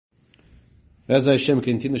As Hashem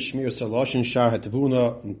continues Shemiras Haloshon Shaar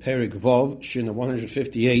Hatevuna in Perik Vav, Shina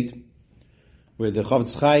 158, where the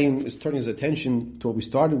Chavetz Chaim is turning his attention to what we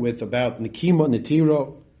started with about Nikima,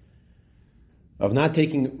 Netiro, of not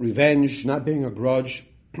taking revenge, not bearing a grudge,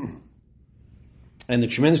 and the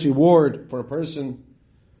tremendous reward for a person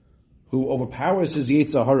who overpowers his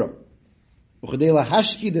Yetzer Hara.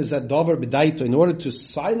 In order to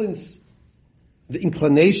silence the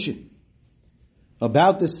inclination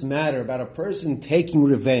about this matter, about a person taking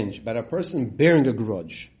revenge, about a person bearing a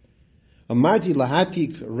grudge. Amarti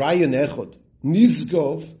lahatik rayon echod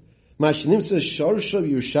nizgov mashnimtza shorshav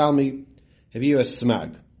Yerushalmi heviu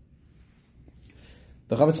smag.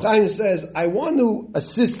 The Chavetz Chaim says, I want to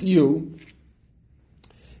assist you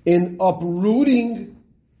in uprooting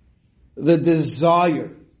the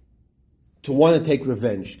desire to want to take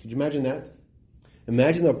revenge. Could you imagine that?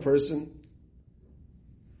 Imagine a person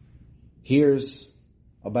hears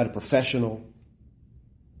about a professional,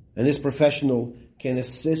 and this professional can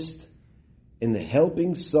assist in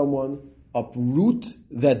helping someone uproot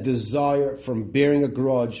that desire from bearing a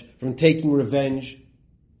grudge, from taking revenge,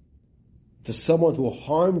 to someone who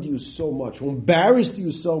harmed you so much, who embarrassed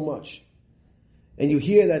you so much. And you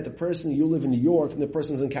hear that the person, you live in New York, and the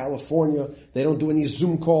person's in California, they don't do any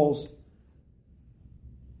Zoom calls,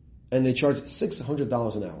 and they charge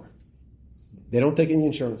 $600 an hour. They don't take any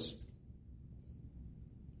insurance.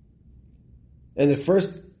 And the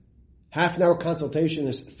first half an hour consultation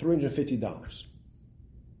is $350.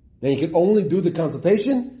 Then you can only do the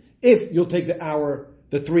consultation if you'll take the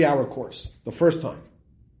 3-hour course, the first time.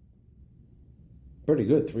 Pretty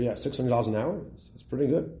good, $600 an hour. That's pretty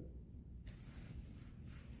good.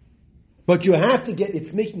 But you have to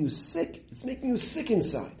it's making you sick. It's making you sick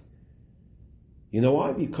inside. You know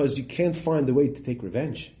why? Because you can't find a way to take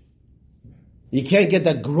revenge. You can't get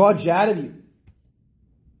that grudge out of you.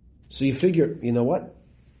 So you figure, you know what?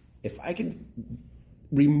 If I can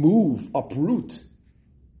uproot,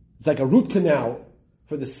 it's like a root canal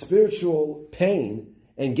for the spiritual pain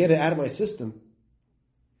and get it out of my system,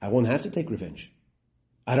 I won't have to take revenge.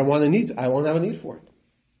 I won't have a need for it.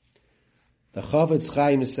 The Chavetz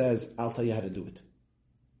Chaim says, I'll tell you how to do it.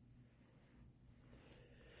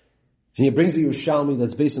 And he brings the Yerushalmi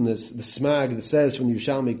that's based on this, the smag that says from the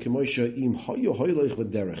Yerushalmi, K'moshe im hoyo hoyloich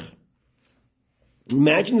v'derech.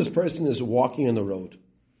 Imagine this person is walking on the road.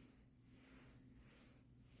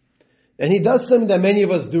 And he does something that many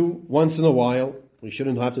of us do once in a while. We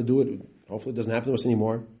shouldn't have to do it. Hopefully it doesn't happen to us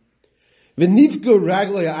anymore.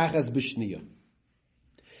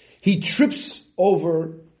 He trips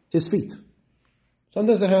over his feet.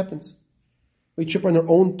 Sometimes that happens. We trip on our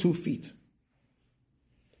own 2 feet.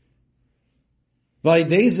 And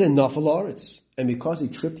because he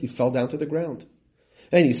tripped, he fell down to the ground.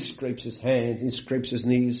 And he scrapes his hands, he scrapes his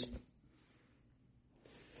knees.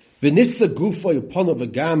 And he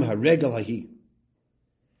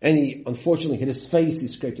unfortunately hit his face, he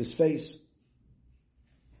scraped his face.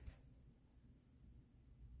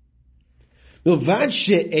 So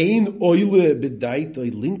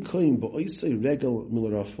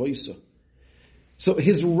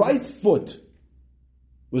his right foot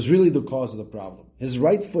was really the cause of the problem. His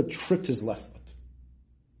right foot tripped his left foot.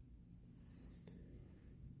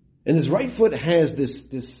 And his right foot has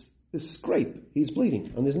this scrape. He's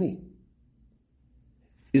bleeding on his knee.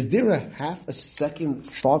 Is there a half a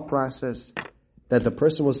second thought process that the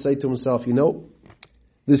person will say to himself,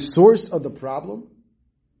 the source of the problem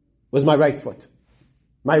was my right foot.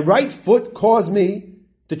 My right foot caused me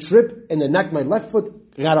to trip and then knock my left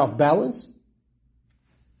foot, got off balance.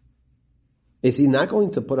 Is he not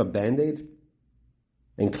going to put a Band-Aid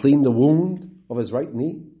and clean the wound of his right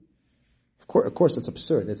knee? Of course, it's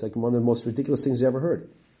absurd. It's like one of the most ridiculous things you ever heard.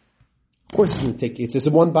 Of course, he's going to take it's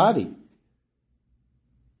just one body.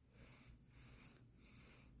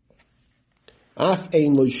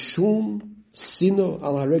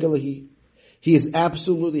 He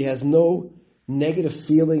absolutely has no negative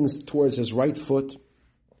feelings towards his right foot.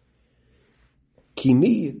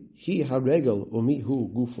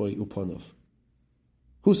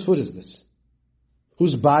 Whose foot is this?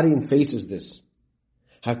 Whose body and face is this?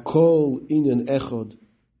 Hakol inyan echod.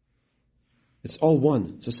 It's all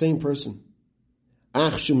one. It's the same person.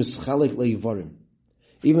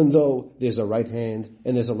 Even though there's a right hand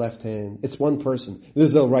and there's a left hand, it's one person.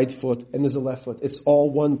 There's a right foot and there's a left foot. It's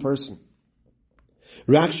all one person.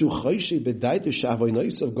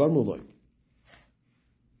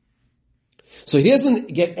 So he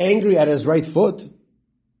doesn't get angry at his right foot,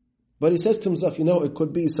 but he says to himself, it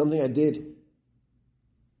could be something I did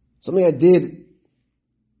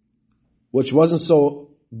which wasn't so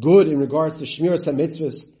good in regards to Shemiras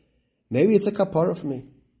HaMitzvahs, Maybe it's a kapara for me.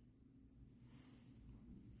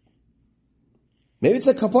 Maybe it's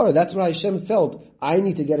a kapara. That's what Hashem felt. I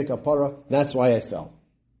need to get a kapara. That's why I fell.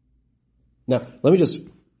 Now, let me just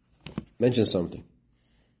mention something.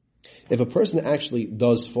 If a person actually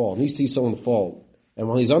does fall, and he sees someone fall, and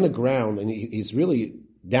while he's on the ground and he's really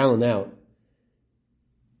down and out,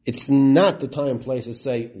 it's not the time and place to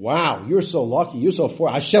say, wow, you're so lucky, you're so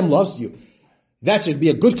fortunate, Hashem loves you. That should be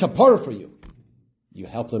a good kapara for you. You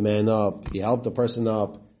help the man up, you help the person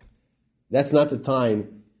up. That's not the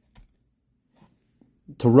time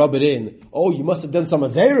to rub it in. Oh, you must have done some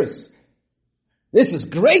averis. This is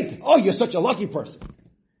great. Oh, you're such a lucky person.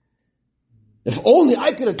 If only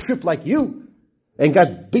I could have tripped like you and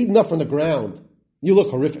got beaten up from the ground. You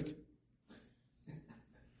look horrific.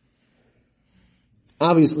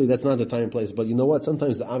 Obviously, that's not the time and place, but you know what?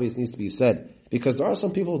 Sometimes the obvious needs to be said, because there are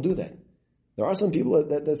some people who do that. There are some people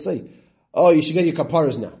that say, oh, you should get your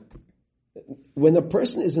kaparas now. When a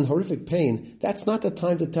person is in horrific pain, that's not the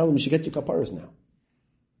time to tell him you should get your kaparas now.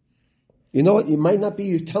 You know what? You might not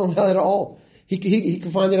be telling him that at all. He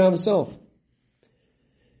can find it out himself.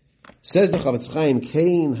 Says the Chavetz Chaim,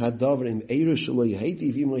 Kain hadavar im eira shelo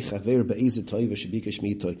yeheti v'imlei chaver be'ezeh toiva shebikesh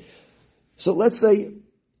mitoi. So let's say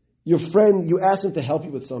your friend, you ask him to help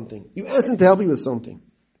you with something. And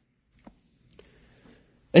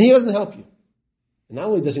he doesn't help you. And not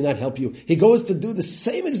only does he not help you, he goes to do the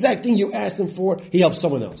same exact thing you asked him for, he helps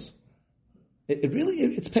someone else.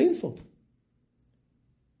 It's painful.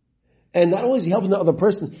 And not only is he helping the other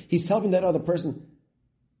person, he's helping that other person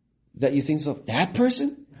that you think of, that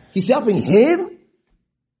person? He's helping him?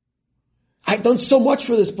 I've done so much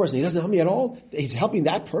for this person. He doesn't help me at all. He's helping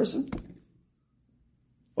that person?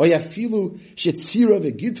 And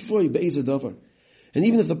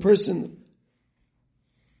even if the person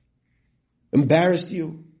embarrassed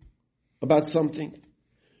you about something,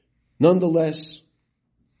 nonetheless,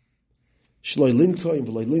 he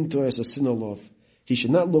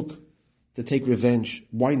should not look to take revenge.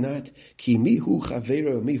 Why not?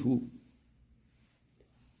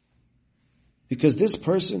 Because this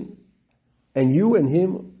person and you and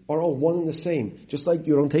him are all one and the same. Just like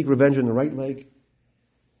you don't take revenge on the right leg.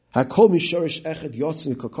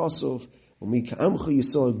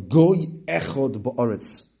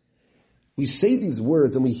 We say these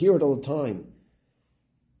words and we hear it all the time.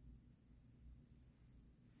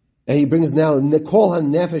 And he brings now Nekol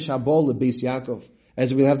HaNefesh Habol LeBeis Yaakov,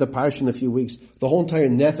 as we have the parsha in a few weeks. The whole entire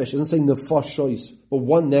nefesh, it doesn't say nefashos, but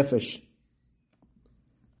one nefesh.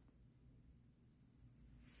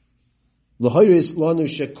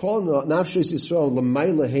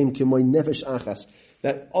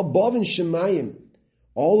 That above in Shemayim,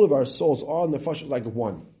 all of our souls are on the nefesh like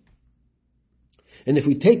one. And if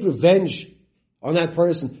we take revenge on that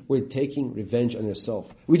person, we're taking revenge on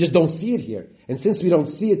ourselves. We just don't see it here. And since we don't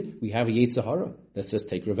see it, we have a Yetzer Hara that says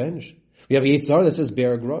take revenge. We have a Yetzer Hara that says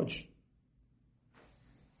bear a grudge.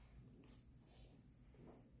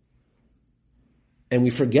 And we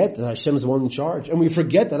forget that Hashem is the one in charge. And we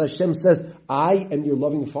forget that Hashem says, I am your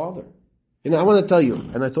loving Father. And I want to tell you,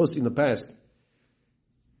 and I told you in the past,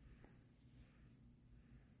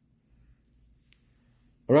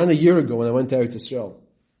 around a year ago when I went to Eretz Yisrael,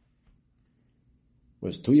 it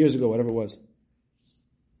was 2 years ago, whatever it was.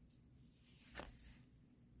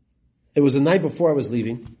 It was the night before I was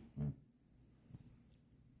leaving.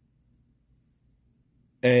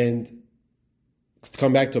 And to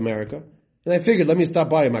come back to America. And I figured, let me stop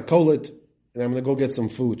by my Kolet, and I'm going to go get some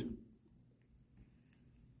food.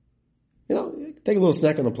 You know, take a little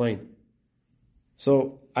snack on the plane.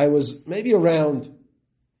 So I was maybe around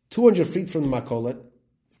 200 feet from the Makolet,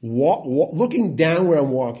 looking down where I'm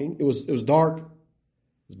walking. It was dark. It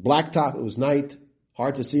was blacktop. It was night.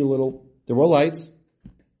 Hard to see a little. There were lights.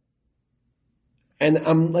 And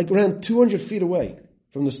I'm like around 200 feet away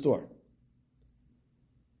from the store.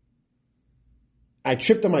 I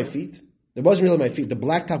tripped on my feet. It wasn't really my feet. The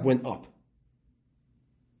blacktop went up.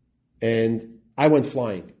 And I went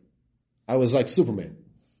flying. I was like Superman.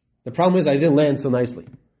 The problem is I didn't land so nicely.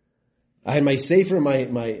 I had my sefer in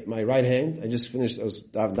my right hand. I just finished, I was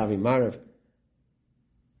Davi Marav.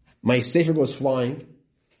 My sefer goes flying.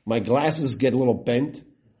 My glasses get a little bent.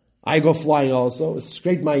 I go flying also. It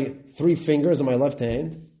scraped my 3 fingers on my left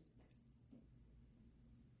hand.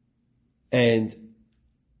 And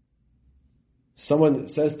someone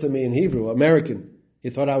says to me in Hebrew, American, he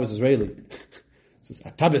thought I was Israeli. He says,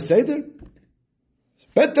 Ata beseder?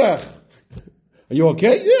 Betach. Are you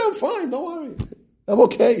okay? Yeah, I'm fine. Don't worry. I'm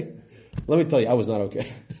okay. Let me tell you, I was not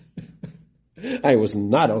okay. I was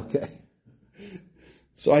not okay.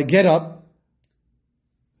 So I get up,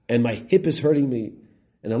 and my hip is hurting me,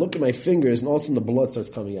 And I look at my fingers, and all of a sudden the blood starts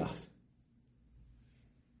coming out.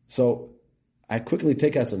 So I quickly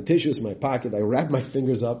take out some tissues in my pocket. I wrap my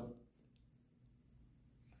fingers up,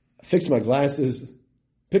 fix my glasses,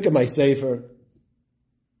 pick up my sefer,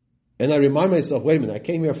 and I remind myself, wait a minute, I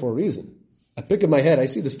came here for a reason. I pick up my head, I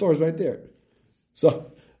see the stores right there.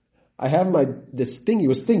 So I have this thingy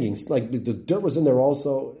was stinging, like the dirt was in there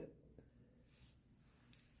also.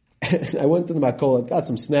 And I went to the Makola, got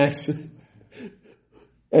some snacks, and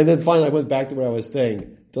then finally I went back to where I was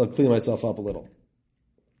staying to clean myself up a little.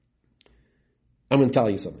 I'm going to tell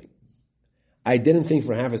you something. I didn't think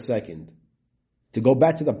for half a second to go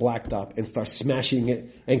back to the blacktop and start smashing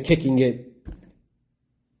it and kicking it.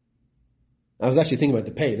 I was actually thinking about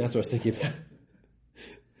the pain. That's what I was thinking about.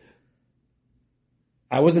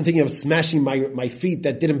 I wasn't thinking of smashing my feet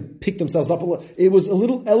that didn't pick themselves up a little. It was a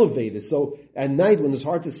little elevated. So at night when it's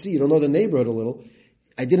hard to see, you don't know the neighborhood a little,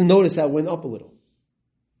 I didn't notice that it went up a little.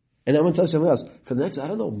 And I'm going to tell you something else. For the next,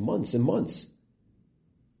 months and months.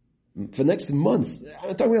 For the next months,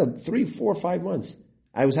 I'm talking about 3, 4, 5 months,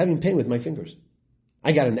 I was having pain with my fingers.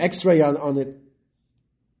 I got an x-ray on it.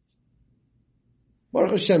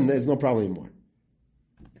 Baruch Hashem, there's no problem anymore.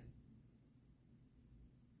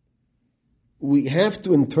 We have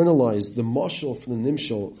to internalize the mashal from the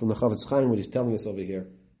nimshal, from the Chavetz Chaim, what he's telling us over here.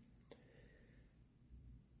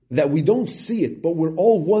 That we don't see it, but we're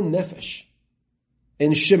all one nefesh.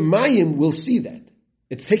 And Shemayim will see that.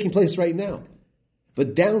 It's taking place right now.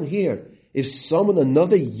 But down here, if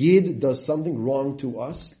another Yid does something wrong to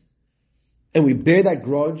us, and we bear that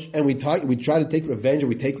grudge, and we try to take revenge, or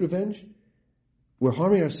we take revenge, we're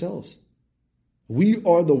harming ourselves. We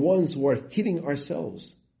are the ones who are hitting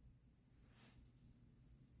ourselves.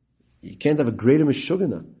 You can't have a greater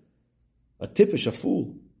meshugana, a tippish, a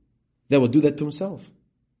fool, that will do that to himself.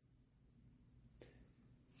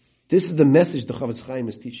 This is the message the Chavetz Chaim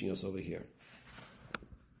is teaching us over here.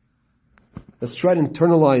 Let's try to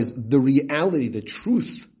internalize the reality, the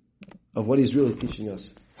truth of what he's really teaching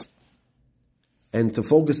us. And to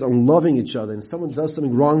focus on loving each other. And if someone does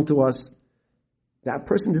something wrong to us, that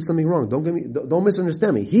person did something wrong. Don't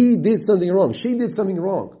misunderstand me. He did something wrong. She did something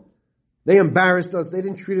wrong. They embarrassed us. They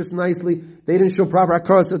didn't treat us nicely. They didn't show proper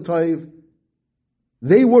hakaras hatov.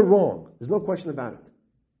 They were wrong. There's no question about it.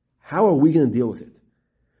 How are we going to deal with it?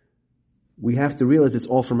 We have to realize it's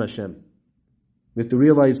all from Hashem. We have to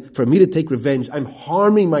realize, for me to take revenge, I'm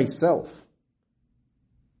harming myself.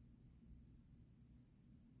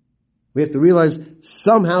 We have to realize,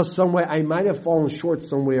 somehow, someway, I might have fallen short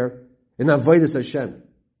somewhere in Avodas Hashem.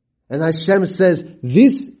 And Hashem says,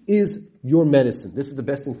 this is your medicine. This is the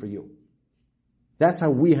best thing for you. That's how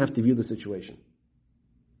we have to view the situation.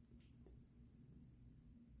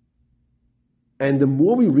 And the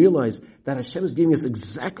more we realize that Hashem is giving us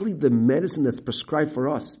exactly the medicine that's prescribed for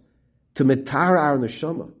us, to metar our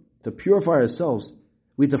neshama, to purify ourselves,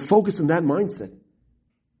 we have to focus on that mindset.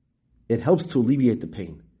 It helps to alleviate the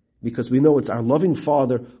pain, because we know it's our loving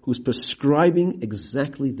Father who's prescribing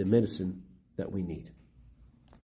exactly the medicine that we need.